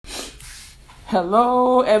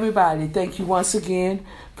Hello, everybody. Thank you once again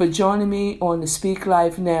for joining me on the Speak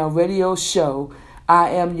Life Now radio show.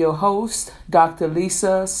 I am your host, Dr.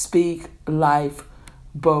 Lisa Speak Life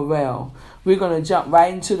Burrell. We're going to jump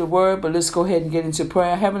right into the word, but let's go ahead and get into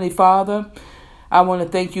prayer. Heavenly Father, I want to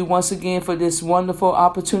thank you once again for this wonderful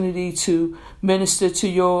opportunity to minister to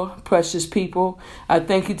your precious people. I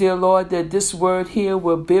thank you, dear Lord, that this word here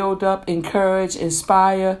will build up, encourage,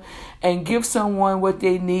 inspire, and give someone what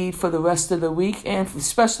they need for the rest of the week and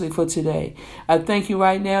especially for today. I thank you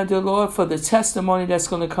right now, dear Lord, for the testimony that's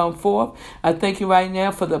going to come forth. I thank you right now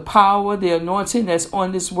for the power, the anointing that's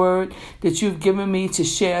on this word that you've given me to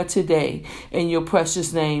share today. In your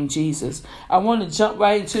precious name, Jesus. I want to jump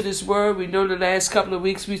right into this word. We know the last couple of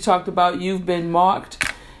weeks we talked about you've been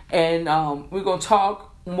marked. And we're going to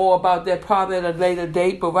talk more about that probably at a later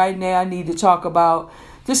date. But right now I need to talk about,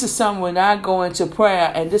 this is something when I go into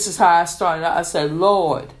prayer, and this is how I started. I said,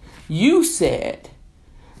 Lord, you said.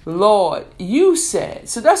 Lord, you said.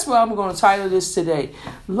 So that's what I'm going to title this today.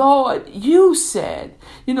 Lord, you said.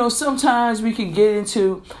 You know, sometimes we can get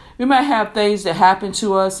into, we might have things that happen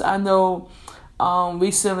to us. I know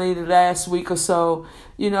recently, the last week or so,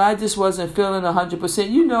 I just wasn't feeling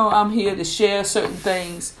 100%. I'm here to share certain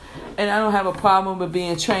things, and I don't have a problem with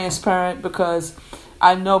being transparent because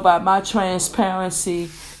I know by my transparency,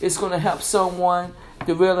 it's going to help someone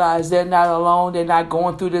to realize they're not alone. They're not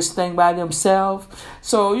going through this thing by themselves.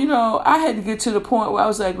 So, I had to get to the point where I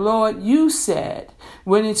was like, Lord, you said.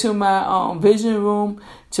 Went into my vision room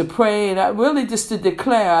to pray, and I really just to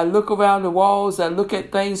declare. I look around the walls. I look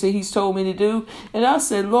at things that he's told me to do. And I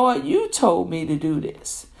said, Lord, you told me to do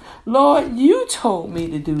this. Lord, you told me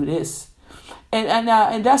to do this. And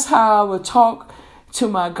that's how I would talk to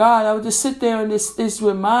my God. I would just sit there and just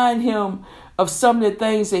remind him of some of the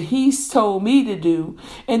things that he's told me to do.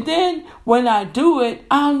 And then when I do it,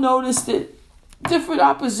 I'll notice that different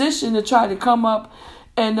opposition to try to come up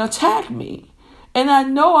and attack me. And I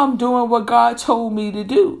know I'm doing what God told me to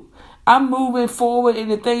do. I'm moving forward in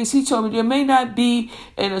the things he told me to do. It may not be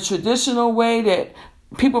in a traditional way that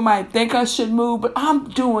people might think I should move, but I'm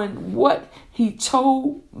doing what he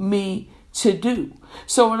told me to do.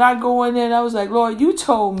 So when I go in there, I was like, Lord, you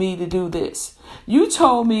told me to do this. You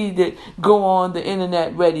told me to go on the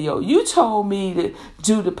internet radio. You told me to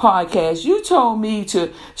do the podcast. You told me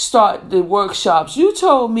to start the workshops. You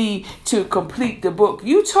told me to complete the book.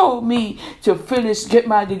 You told me to get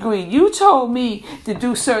my degree. You told me to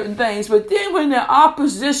do certain things. But then when the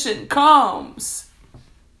opposition comes,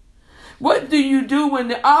 what do you do when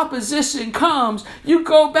the opposition comes? You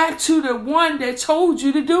go back to the one that told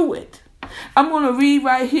you to do it. I'm going to read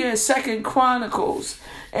right here in 2 Chronicles.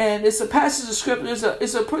 And it's a passage of scripture.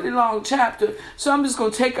 It's a pretty long chapter. So I'm just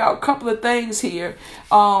going to take out a couple of things here.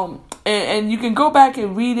 And you can go back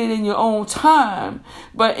and read it in your own time.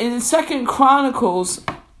 But in 2 Chronicles,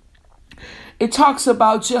 it talks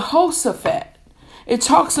about Jehoshaphat. It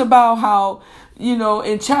talks about how,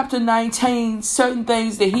 in chapter 19, certain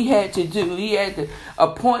things that he had to do. He had to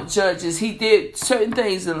appoint judges. He did certain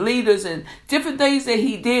things and leaders and different things that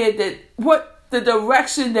he did, that what the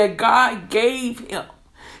direction that God gave him,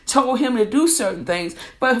 told him to do certain things.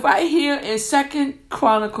 But right here in 2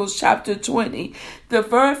 Chronicles chapter 20, the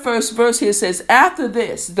very first verse here says, after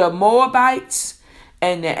this, the Moabites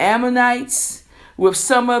and the Ammonites with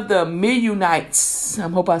some of the Meunites, I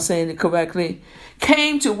hope I'm saying it correctly,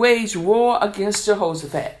 came to wage war against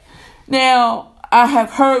Jehoshaphat. Now, I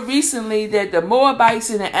have heard recently that the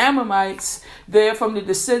Moabites and the Ammonites, they're from the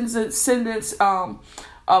descendants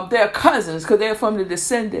of their cousins, because they're from the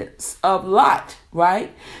descendants of Lot,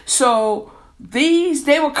 right? So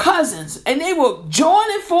they were cousins, and they were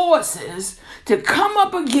joining forces to come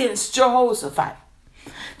up against Jehoshaphat.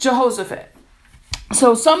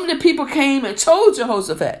 So some of the people came and told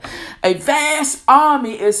Jehoshaphat, a vast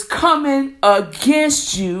army is coming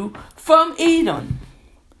against you from Edom,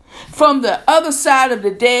 from the other side of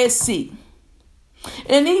the Dead Sea.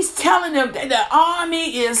 And he's telling them that the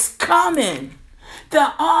army is coming.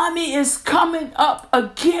 The army is coming up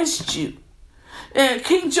against you. And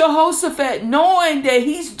King Jehoshaphat, knowing that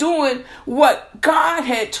he's doing what God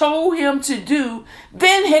had told him to do,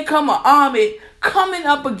 then here come an army coming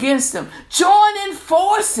up against him, joining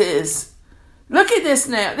forces. Look at this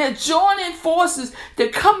now. They're joining forces to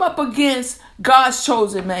come up against God's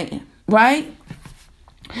chosen man, right?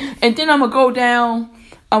 And then I'm going to go down.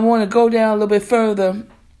 I want to go down a little bit further.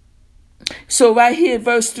 So right here,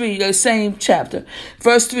 verse 3, the same chapter.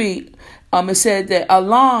 Verse 3, it said that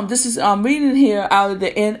alarm. I'm reading here out of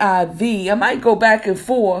the NIV. I might go back and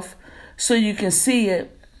forth so you can see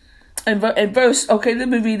it. And verse, okay, let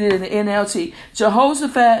me read it in the NLT.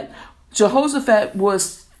 Jehoshaphat Jehoshaphat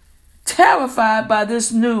was terrified by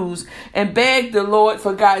this news and begged the Lord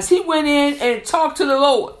for guidance. He went in and talked to the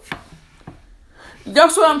Lord.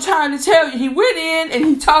 That's what I'm trying to tell you. He went in and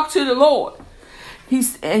he talked to the Lord.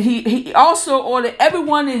 He also ordered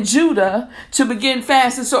everyone in Judah to begin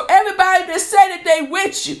fasting. So everybody that said that they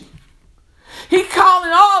with you, he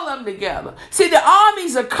calling all of them together. See, the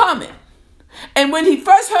armies are coming. And when he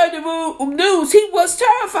first heard the news, he was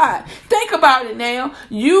terrified. Think about it now.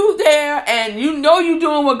 You there and you know you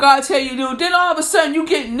doing what God tell you to do. Then all of a sudden you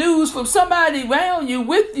get news from somebody around you,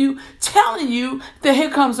 with you, telling you that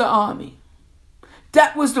here comes the army.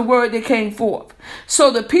 That was the word that came forth.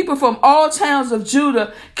 So the people from all towns of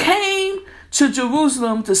Judah came to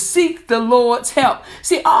Jerusalem to seek the Lord's help.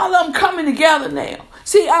 See, all of them coming together now.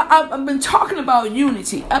 See, I've been talking about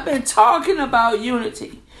unity. I haven't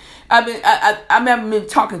been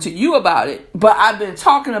talking to you about it, but I've been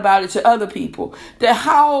talking about it to other people. That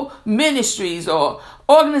how ministries or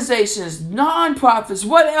organizations, non-profits,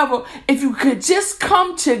 whatever, if you could just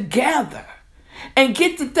come together and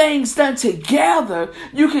get the things done together,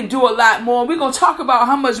 you can do a lot more. We're going to talk about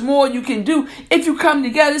how much more you can do if you come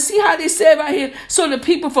together. See how they said right here? So the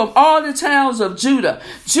people from all the towns of Judah.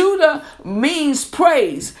 Judah means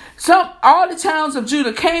praise. All the towns of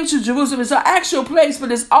Judah came to Jerusalem. It's an actual place,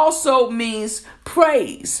 but it also means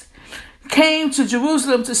praise. Came to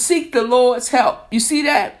Jerusalem to seek the Lord's help. You see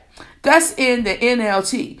that? That's in the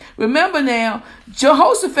NLT. Remember now,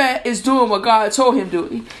 Jehoshaphat is doing what God told him to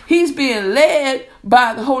do. He's being led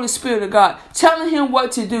by the Holy Spirit of God, telling him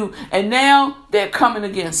what to do. And now they're coming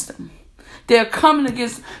against him. They're coming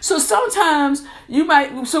against him. So sometimes you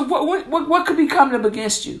might, so what could be coming up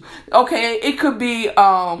against you? Okay, it could be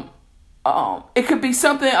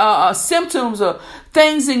something, symptoms or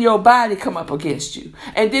things in your body come up against you.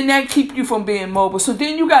 And then that keep you from being mobile. So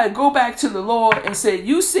then you got to go back to the Lord and say,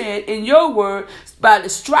 you said in your word, by the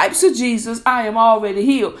stripes of Jesus, I am already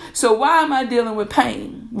healed. So why am I dealing with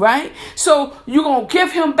pain? Right? So you're going to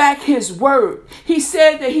give him back his word. He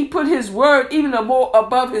said that he put his word even more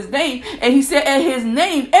above his name. And he said, at his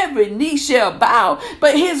name, every knee shall bow.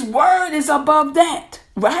 But his word is above that.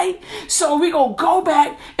 Right? So we're going to go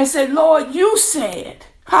back and say, Lord, you said,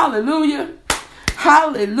 hallelujah,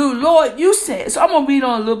 hallelujah, Lord, you said. So I'm going to read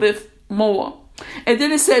on a little bit more. And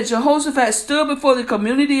then it said, Jehoshaphat stood before the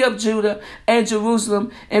community of Judah and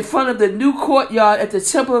Jerusalem in front of the new courtyard at the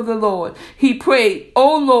temple of the Lord. He prayed,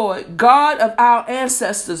 O Lord, God of our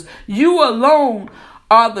ancestors, you alone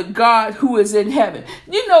are the God who is in heaven.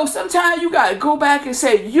 You know, sometimes you got to go back and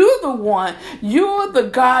say, you're the one, you're the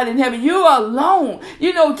God in heaven, you're alone.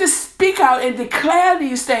 You know, just speak out and declare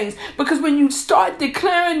these things. Because when you start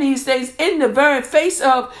declaring these things in the very face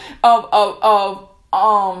of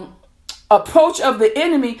approach of the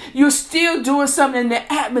enemy, you're still doing something in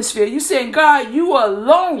the atmosphere. You're saying, God, you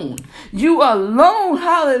alone,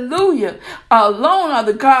 hallelujah, alone are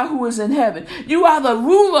the God who is in heaven. You are the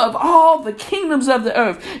ruler of all the kingdoms of the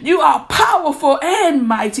earth. You are powerful and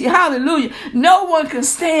mighty, hallelujah. No one can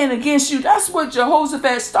stand against you. That's what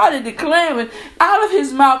Jehoshaphat started declaring out of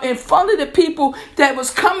his mouth in front of the people that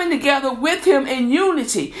was coming together with him in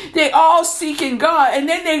unity. They all seeking God, and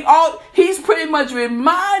then he's pretty much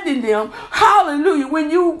reminding them, hallelujah,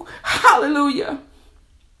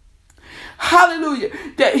 hallelujah,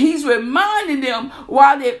 that he's reminding them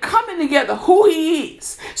while they're coming together who he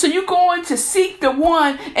is. So you're going to seek the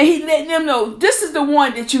one, and he's letting them know this is the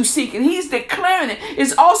one that you seek, and he's declaring it.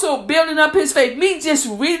 It's also building up his faith. Me just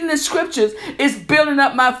reading the scriptures is building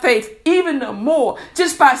up my faith even more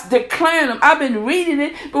just by declaring them. I've been reading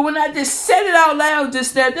it, but when I just said it out loud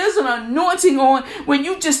just there, there's an anointing on when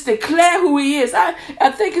you just declare who he is. I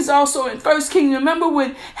think it's also in 1 Kings. Remember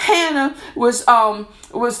when Hannah was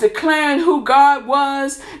declaring who God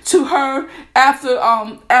was to her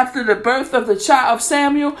after the birth of the child of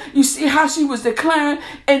Samuel. You see how she was declaring,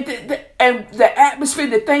 and the atmosphere,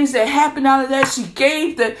 the things that happened out of that. She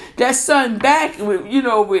gave that son back,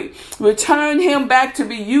 returned him back to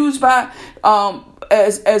be used by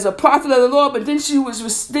as a prophet of the Lord. But then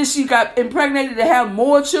she got impregnated to have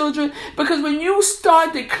more children. Because when you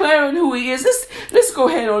start declaring who he is, let's go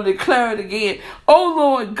ahead and declare it again. O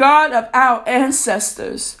Lord, God of our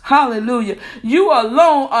ancestors, hallelujah, you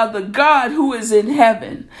alone are the God who is in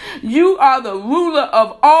heaven. You are the ruler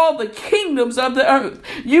of all the kingdoms of the earth.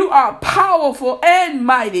 You are powerful and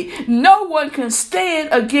mighty. No one can stand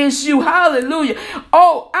against you. Hallelujah.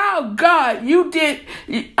 Oh, our God, you did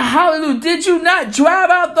Hallelujah. Did you not drive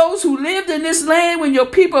out those who lived in this land when your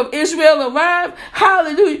people of Israel arrived?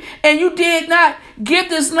 Hallelujah. And you did not give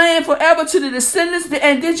this land forever to the descendants.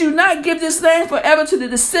 And did you not give this land forever to the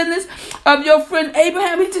descendants of your friend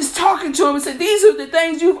Abraham? He's just talking to him and said, these are the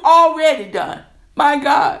things you've already done. My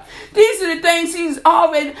God. These are the things he's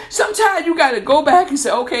already. Sometimes you got to go back and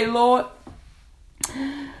say, okay, Lord.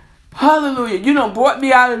 Hallelujah. You done brought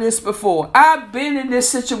me out of this before. I've been in this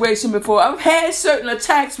situation before. I've had certain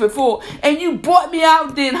attacks before. And you brought me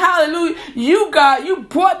out then. Hallelujah. You, God, you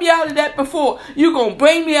brought me out of that before. You're going to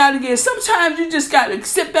bring me out again. Sometimes you just got to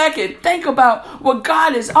sit back and think about what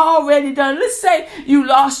God has already done. Let's say you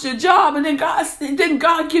lost your job and then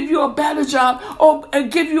God give you a better job or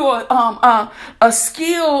give you a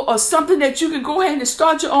skill or something that you can go ahead and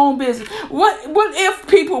start your own business. What if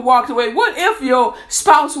people walked away? What if your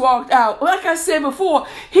spouse walked out? Like I said before,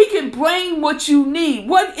 he can bring what you need.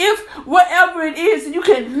 What if whatever it is, you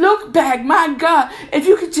can look back, my God, if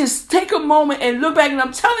you could just take a moment and look back. And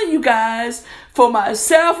I'm telling you guys, for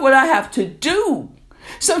myself, what I have to do.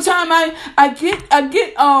 Sometimes I get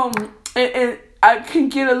and I can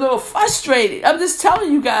get a little frustrated. I'm just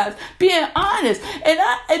telling you guys, being honest. And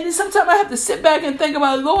then sometimes I have to sit back and think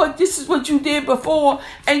about, Lord, this is what you did before,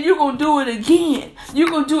 and you're going to do it again. You're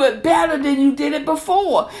going to do it better than you did it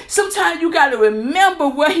before. Sometimes you got to remember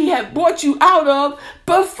where he had brought you out of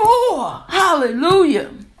before. Hallelujah.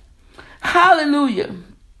 Hallelujah.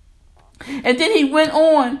 And then he went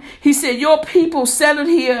on. He said, your people settled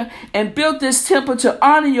here and built this temple to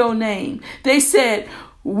honor your name. They said,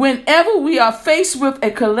 whenever we are faced with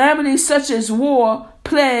a calamity such as war,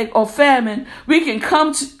 plague, or famine, we can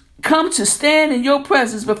come to stand in your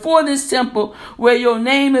presence before this temple where your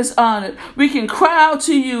name is honored. We can cry out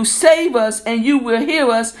to you, save us, and you will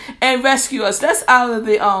hear us and rescue us. That's out of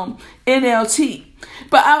the NLT.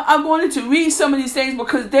 But I wanted to read some of these things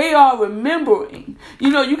because they are remembering.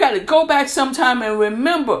 You got to go back sometime and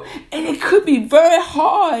remember. And it could be very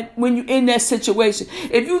hard when you're in that situation.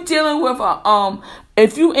 If you're dealing with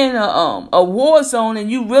if you're in a war zone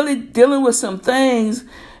and you really dealing with some things,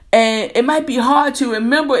 and it might be hard to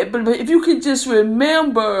remember it, but if you can just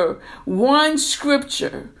remember one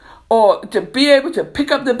scripture, or to be able to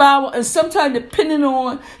pick up the Bible, and sometimes depending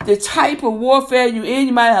on the type of warfare you're in,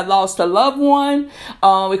 you might have lost a loved one.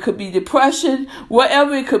 It could be depression,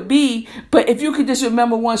 whatever it could be. But if you could just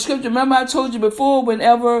remember one scripture, remember I told you before,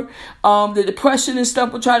 whenever the depression and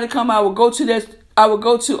stuff would try to come, I would go to,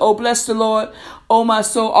 oh, bless the Lord, oh, my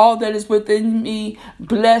soul, all that is within me,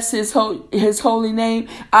 bless his holy name.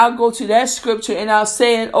 I'll go to that scripture and I'll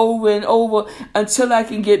say it over and over until I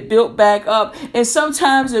can get built back up. And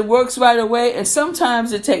sometimes it works right away and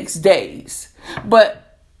sometimes it takes days.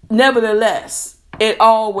 But nevertheless, it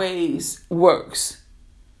always works.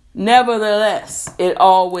 Nevertheless, it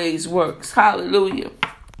always works. Hallelujah.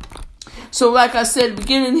 So like I said at the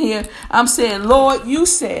beginning here, I'm saying, Lord, you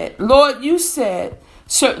said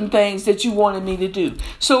certain things that you wanted me to do.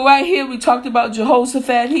 So right here, we talked about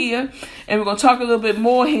Jehoshaphat here, and we're going to talk a little bit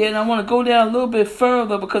more here. And I want to go down a little bit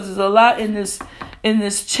further because there's a lot in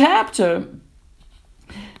this chapter.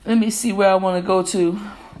 Let me see where I want to go to.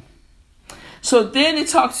 So then it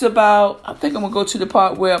talks about, I think I'm going to go to the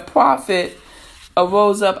part where a prophet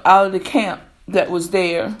arose up out of the camp that was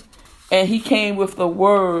there, and he came with the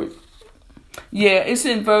word. Yeah, it's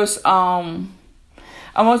in verse, I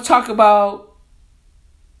want to talk about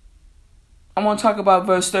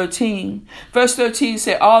verse 13. Verse 13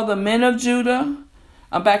 said, all the men of Judah,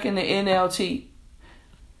 I'm back in the NLT,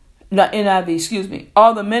 not NIV, excuse me.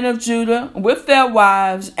 All the men of Judah with their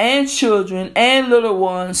wives and children and little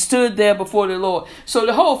ones stood there before the Lord. So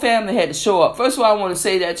the whole family had to show up. First of all, I want to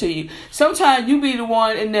say that to you. Sometimes you be the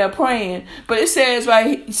one in there praying, but it says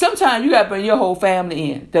right, sometimes you got to bring your whole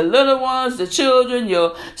family in. The little ones, the children,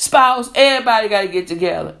 your spouse, everybody got to get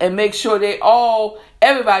together and make sure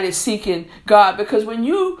everybody's seeking God. Because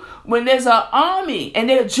when there's an army and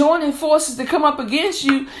they're joining forces to come up against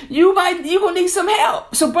you, you're going to need some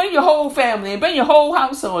help. So bring your whole family and bring your whole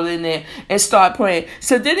household in there and start praying.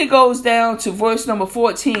 So then it goes down to verse number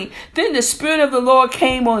 14. Then the Spirit of the Lord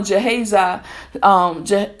came on Jahaziel,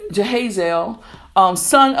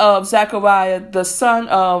 son of Zechariah, the son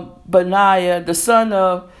of Benaiah, the son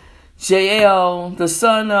of Jael, the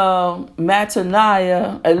son of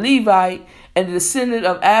Mattaniah, a Levite, and the descendant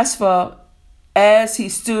of Asaph, as he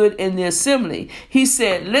stood in the assembly. He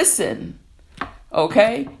said, listen.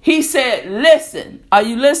 Okay? He said, listen. Are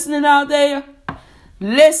you listening out there?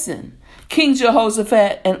 Listen. King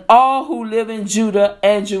Jehoshaphat and all who live in Judah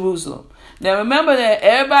and Jerusalem. Now remember that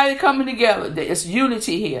everybody coming together. There's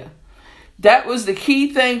unity here. That was the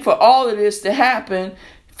key thing for all of this to happen.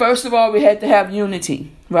 First of all, we had to have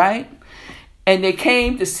unity, right? And they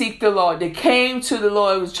came to seek the Lord. They came to the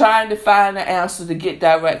Lord, was trying to find the answer to get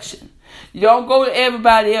direction. You don't go to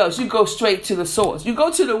everybody else. You go straight to the source. You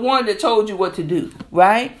go to the one that told you what to do,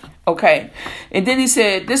 right? Okay. And then he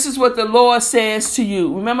said, this is what the Lord says to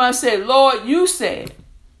you. Remember I said, Lord, you said,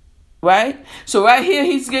 right? So right here,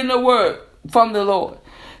 he's getting a word from the Lord.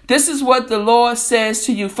 This is what the Lord says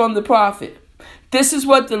to you from the prophet. This is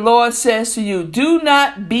what the Lord says to you. Do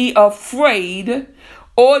not be afraid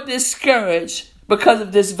or discouraged because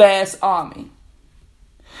of this vast army.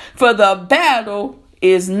 For the battle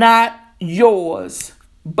is not yours,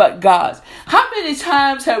 but God's. How many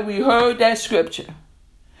times have we heard that scripture?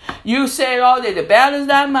 You said all day, the battle is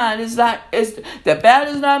not mine. The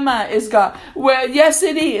battle is not mine. It's God. Well, yes,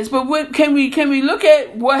 it is. But can we look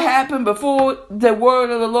at what happened before the word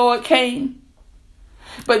of the Lord came?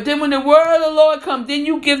 But then when the word of the Lord comes, then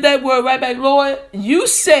you give that word right back. Lord, you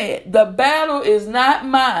said the battle is not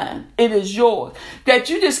mine. It is yours. That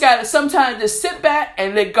you just got to sometimes just sit back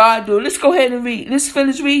and let God do it. Let's go ahead and read. Let's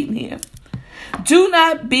finish reading here. Do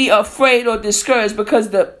not be afraid or discouraged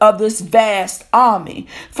because of this vast army.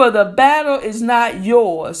 For the battle is not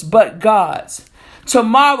yours, but God's.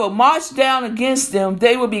 Tomorrow, march down against them.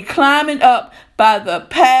 They will be climbing up by the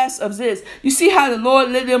pass of Ziz. You see how the Lord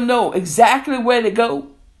let them know exactly where to go?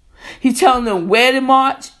 He telling them where to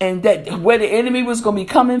march and that where the enemy was going to be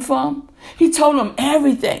coming from. He told them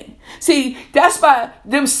everything. See, that's by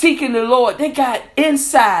them seeking the Lord. They got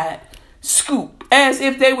inside scoop as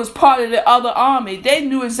if they was part of the other army. They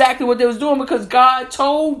knew exactly what they was doing because God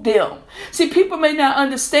told them. See, people may not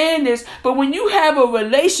understand this, but when you have a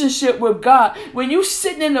relationship with God, when you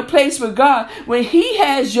sitting in a place with God, when he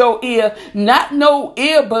has your ear, not no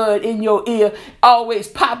earbud in your ear always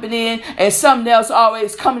popping in and something else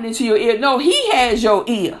always coming into your ear. No, he has your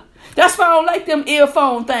ear. That's why I don't like them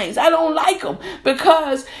earphone things. I don't like them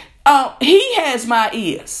because he has my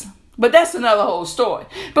ears. But that's another whole story.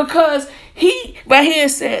 Because he, right here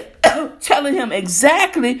said, telling him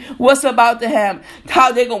exactly what's about to happen,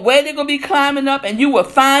 where they're going to be climbing up, and you will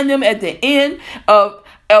find them at the end of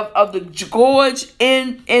the gorge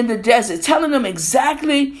in the desert, telling them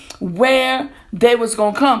exactly where they was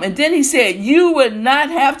going to come. And then he said, you would not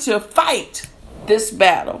have to fight this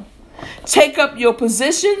battle. Take up your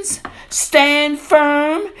positions, stand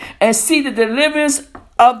firm, and see the deliverance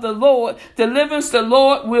of the Lord, deliverance the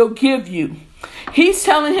Lord will give you. He's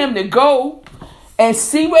telling him to go and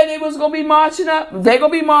see where they was going to be marching up. They're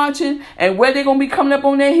going to be marching and where they're going to be coming up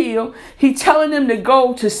on their hill. He's telling them to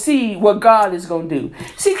go to see what God is going to do.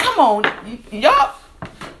 See, come on, y'all.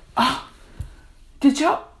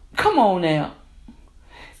 Come on now.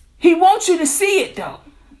 He wants you to see it though.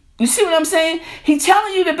 You see what I'm saying? He's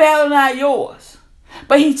telling you the battle not yours,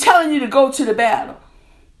 but he's telling you to go to the battle.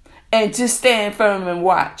 And just stand firm and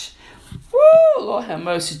watch. Woo, Lord have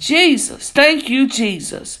mercy. Jesus. Thank you,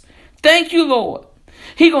 Jesus. Thank you, Lord.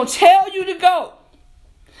 He going to tell you to go.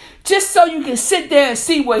 Just so you can sit there and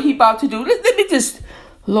see what he about to do. Let me just,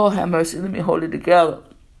 Lord have mercy. Let me hold it together.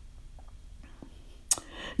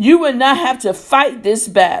 You will not have to fight this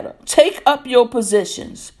battle. Take up your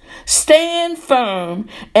positions. Stand firm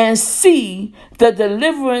and see the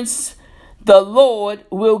deliverance the Lord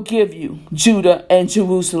will give you, Judah and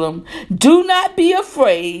Jerusalem. Do not be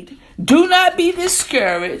afraid. Do not be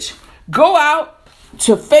discouraged. Go out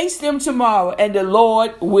to face them tomorrow, and the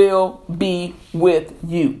Lord will be with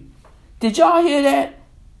you. Did y'all hear that?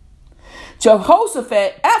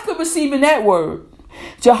 Jehoshaphat, after receiving that word,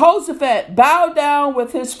 Jehoshaphat bowed down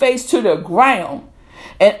with his face to the ground.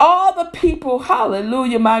 And all the people,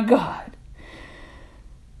 hallelujah, my God.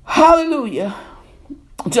 Hallelujah.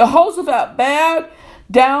 Jehoshaphat bowed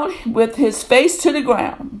down with his face to the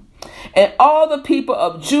ground, and all the people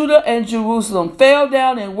of Judah and Jerusalem fell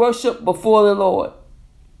down and worshiped before the Lord.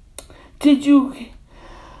 Did you?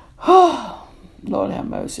 Oh, Lord have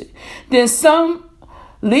mercy. Then some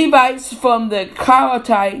Levites from the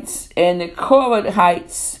Kohathites and the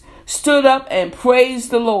Korahites stood up and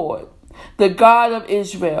praised the Lord, the God of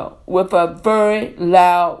Israel, with a very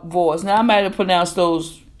loud voice. Now, I might have pronounced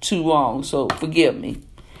those two wrong, so forgive me.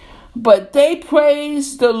 But they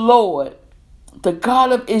praised the Lord, the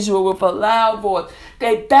God of Israel, with a loud voice.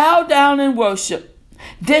 They bowed down and worshiped.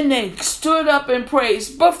 Then they stood up and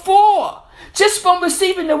praised before, just from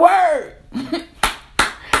receiving the word.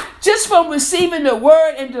 Just from receiving the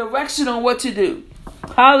word and direction on what to do.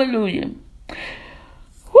 Hallelujah.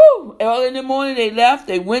 Woo! Early in the morning they left.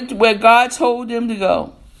 They went to where God told them to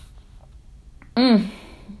go. I'm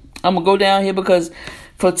going to go down here because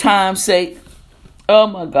for time's sake. Oh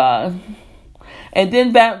my God. And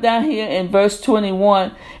then back down here in verse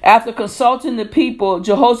 21, after consulting the people,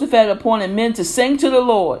 Jehoshaphat appointed men to sing to the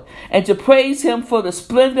Lord and to praise him for the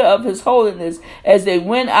splendor of his holiness as they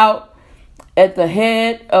went out at the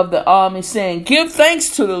head of the army, saying, give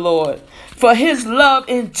thanks to the Lord, for his love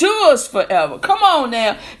endures forever. Come on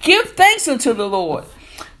now. Give thanks unto the Lord,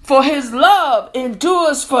 for his love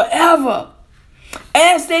endures forever.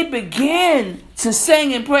 As they began to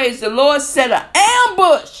sing and praise, the Lord set an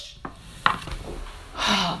ambush.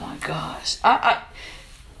 Oh my gosh. I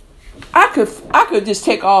could just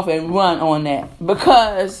take off and run on that,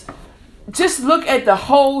 because just look at the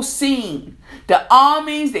whole scene. The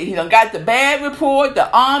armies, he done got the bad report. The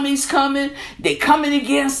armies coming. They coming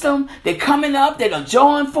against them. They coming up. They done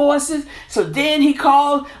join forces. So then he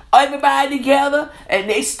called everybody together and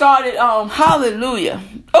they started, hallelujah.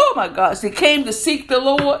 Oh my gosh. They came to seek the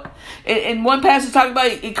Lord. And one pastor talked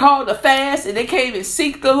about he called a fast and they came and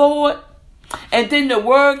seek the Lord. And then the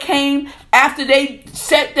word came after they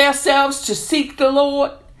set themselves to seek the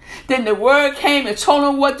Lord. Then the word came and told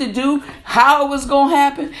them what to do, how it was going to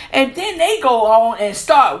happen. And then they go on and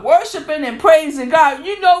start worshiping and praising God.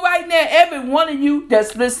 You know, right now, every one of you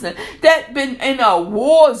that's listening, that's been in a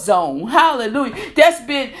war zone. Hallelujah. That's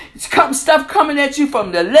been stuff coming at you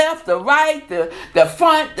from the left, the right, the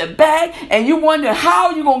front, the back. And you wonder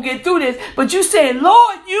how you're going to get through this. But you saying,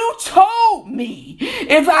 Lord, you told me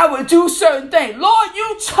if I would do certain things. Lord,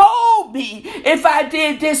 you told me if I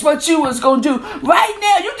did this, what you was going to do. Right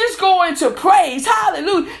now, you just go into praise.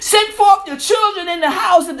 Hallelujah. Send forth your children in the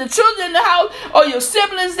house, and the children in the house, or your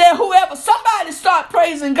siblings there, whoever. Somebody start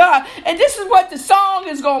praising God. And this is what the song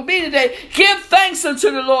is going to be today. Give thanks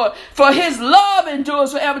unto the Lord, for his love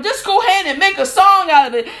endures forever. Just go ahead and make a song out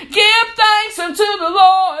of it. Give thanks unto the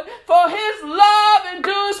Lord, for his love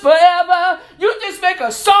endures forever. You just make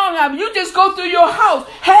a song out of it. You just go through your house.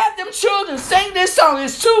 Have them children sing this song.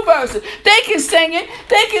 It's 2 verses. They can sing it.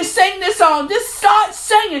 They can sing this song. Just start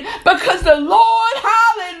singing. Because the Lord,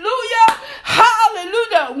 hallelujah,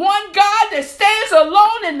 hallelujah, one God that stands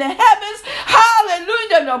alone in the heavens,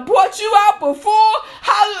 hallelujah, that brought you out before,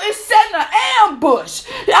 hallelujah, is setting an ambush.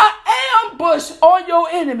 An ambush on your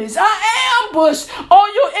enemies. An ambush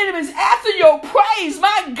on your enemies after your praise.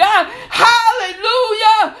 My God,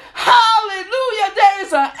 hallelujah, hallelujah, there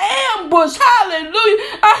is an ambush.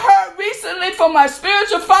 Hallelujah. I heard recently from my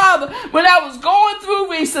spiritual father when I was going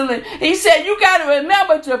through recently. He said, you got to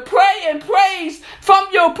remember to pray and praise from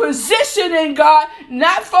your position in God,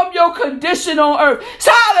 not from your condition on earth.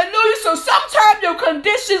 So, hallelujah. So sometimes your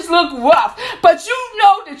conditions look rough, but you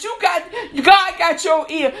know that God got your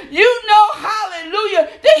ear. You know, hallelujah,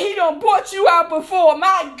 that he done brought you out before.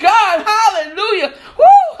 My God, hallelujah.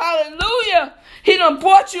 Woo, hallelujah. He done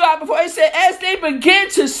brought you out before. He said, as they begin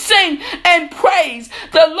to sing and praise,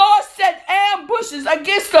 the Lord set ambushes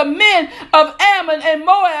against the men of Ammon and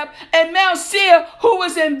Moab and Mount Seir who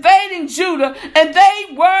was invading Judah, and they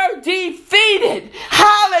were defeated.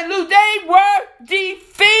 Hallelujah. They were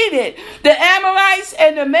defeated. The Amorites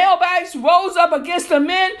and the Moabites rose up against the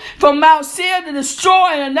men from Mount Seir to destroy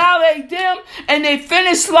and annihilate them, and they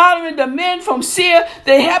finished slaughtering the men from Seir.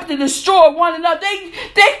 They helped to destroy one another.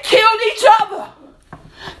 They killed each other.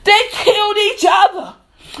 They killed each other,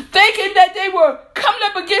 thinking that they were coming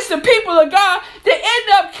up against the people of God. They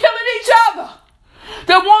ended up killing each other.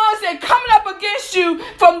 The ones that coming up against you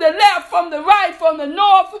from the left, from the right, from the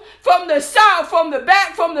north, from the south, from the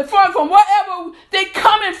back, from the front, from wherever they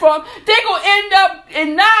coming from, they're going to end up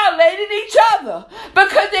annihilating each other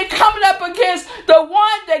because they're coming up against the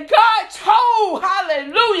one that God told,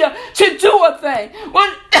 hallelujah, to do a thing.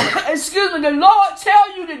 When, the Lord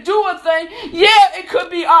tell you to do a thing, yeah, it could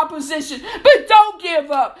be opposition, but don't give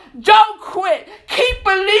up. Don't quit. Keep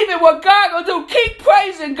believing what God going to do. Keep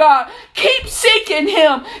praising God. Keep seeking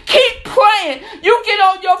him. Keep praying. You get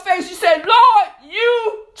on your face. You say, Lord,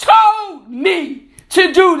 you told me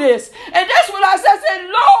to do this. And that's what I said. I said,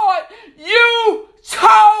 Lord, you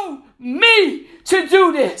told me to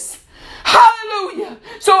do this. Hallelujah.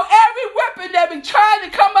 So every weapon that been trying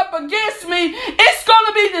to come up against me, it's going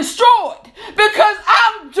to be destroyed because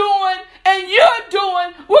I'm doing and you're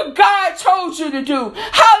doing what God told you to do.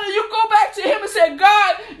 Hallelujah. You go back to him and say,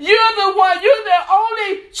 God, you're the one. You're the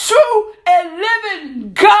only true and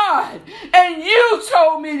living God. And you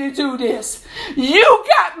told me to do this. You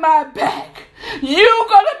got my back. You're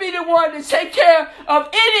going to be the one to take care of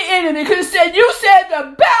any enemy. Because you said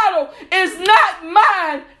the battle is not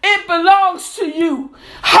mine. It belongs to you.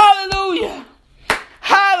 Hallelujah.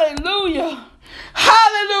 Hallelujah.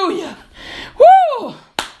 Hallelujah. Woo.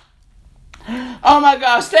 Oh my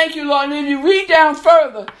gosh. Thank you, Lord. And if you read down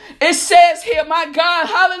further, it says here, my God,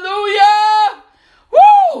 hallelujah.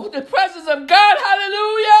 the presence of God.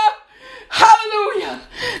 Hallelujah. Hallelujah.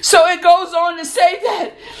 So it goes on to say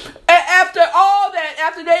that after all that,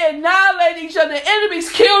 after they annihilate each other, the enemies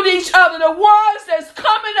killed each other, the ones that's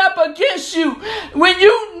coming up against you, when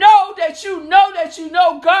you know that you know that you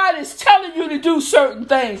know God is telling you to do certain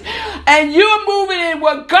things, and you're moving in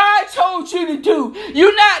what God told you to do.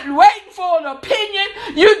 You're not waiting for an opinion.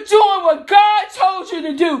 You're doing what God told you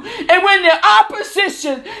to do. And when the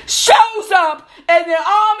opposition shows up and the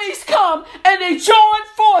armies come and they join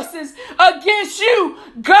forces against you,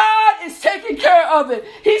 God is taking care of it.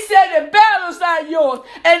 He said the battle's not yours.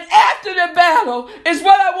 And after the battle is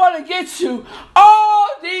what I want to get to. All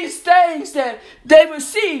these things that they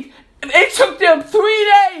received, it took them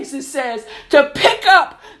 3 days, it says, to pick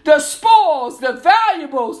up the spoils, the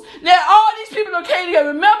valuables. Now, all these people that came together,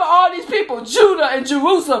 remember all these people, Judah and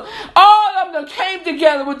Jerusalem, all of them that came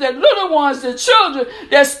together with their little ones, their children,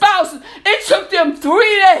 their spouses. It took them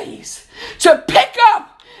 3 days to pick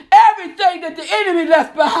up everything that the enemy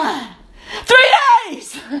left behind. 3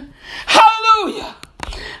 days. Hallelujah.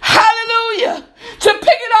 Hallelujah. To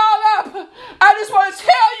pick it all up. I just want to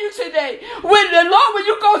tell you today, when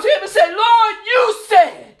you go to him and say, Lord, you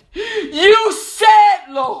said,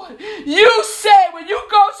 Lord, you said, when you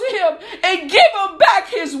go to him and give him back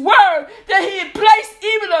his word that he had placed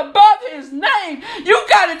even above his name, you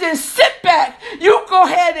got to just sit back. You go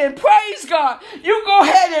ahead and praise God. You go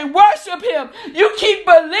ahead and worship him. You keep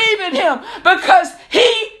believing him, because he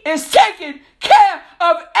is taking care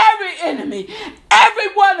of every enemy.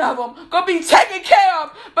 Every one of them going to be taken care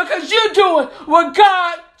of, because you're doing what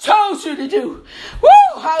God told you to do.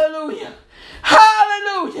 Woo! Hallelujah.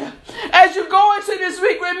 Hallelujah. As you go into this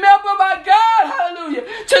week, remember, my God, hallelujah,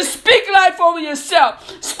 to speak life over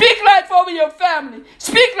yourself. Speak life over your family.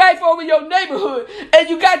 Speak life over your neighborhood. And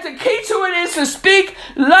you got the key to it is to speak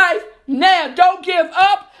life now. Don't give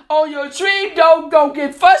up on your dream. Don't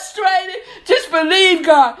get frustrated. Just believe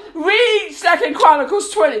God. Read 2 Chronicles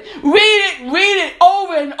 20. Read it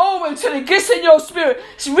over and over until it gets in your spirit.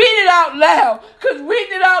 Read it out loud, because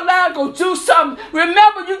reading it out loud go do something.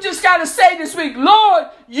 Remember, you just got to say this week, Lord,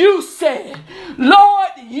 you said. Lord,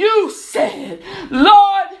 you said.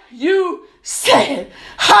 Lord, you said.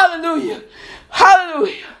 Hallelujah.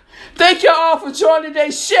 Hallelujah. Thank you all for joining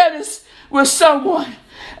today. Share this with someone.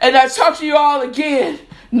 And I'll talk to you all again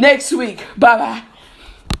next week. Bye-bye.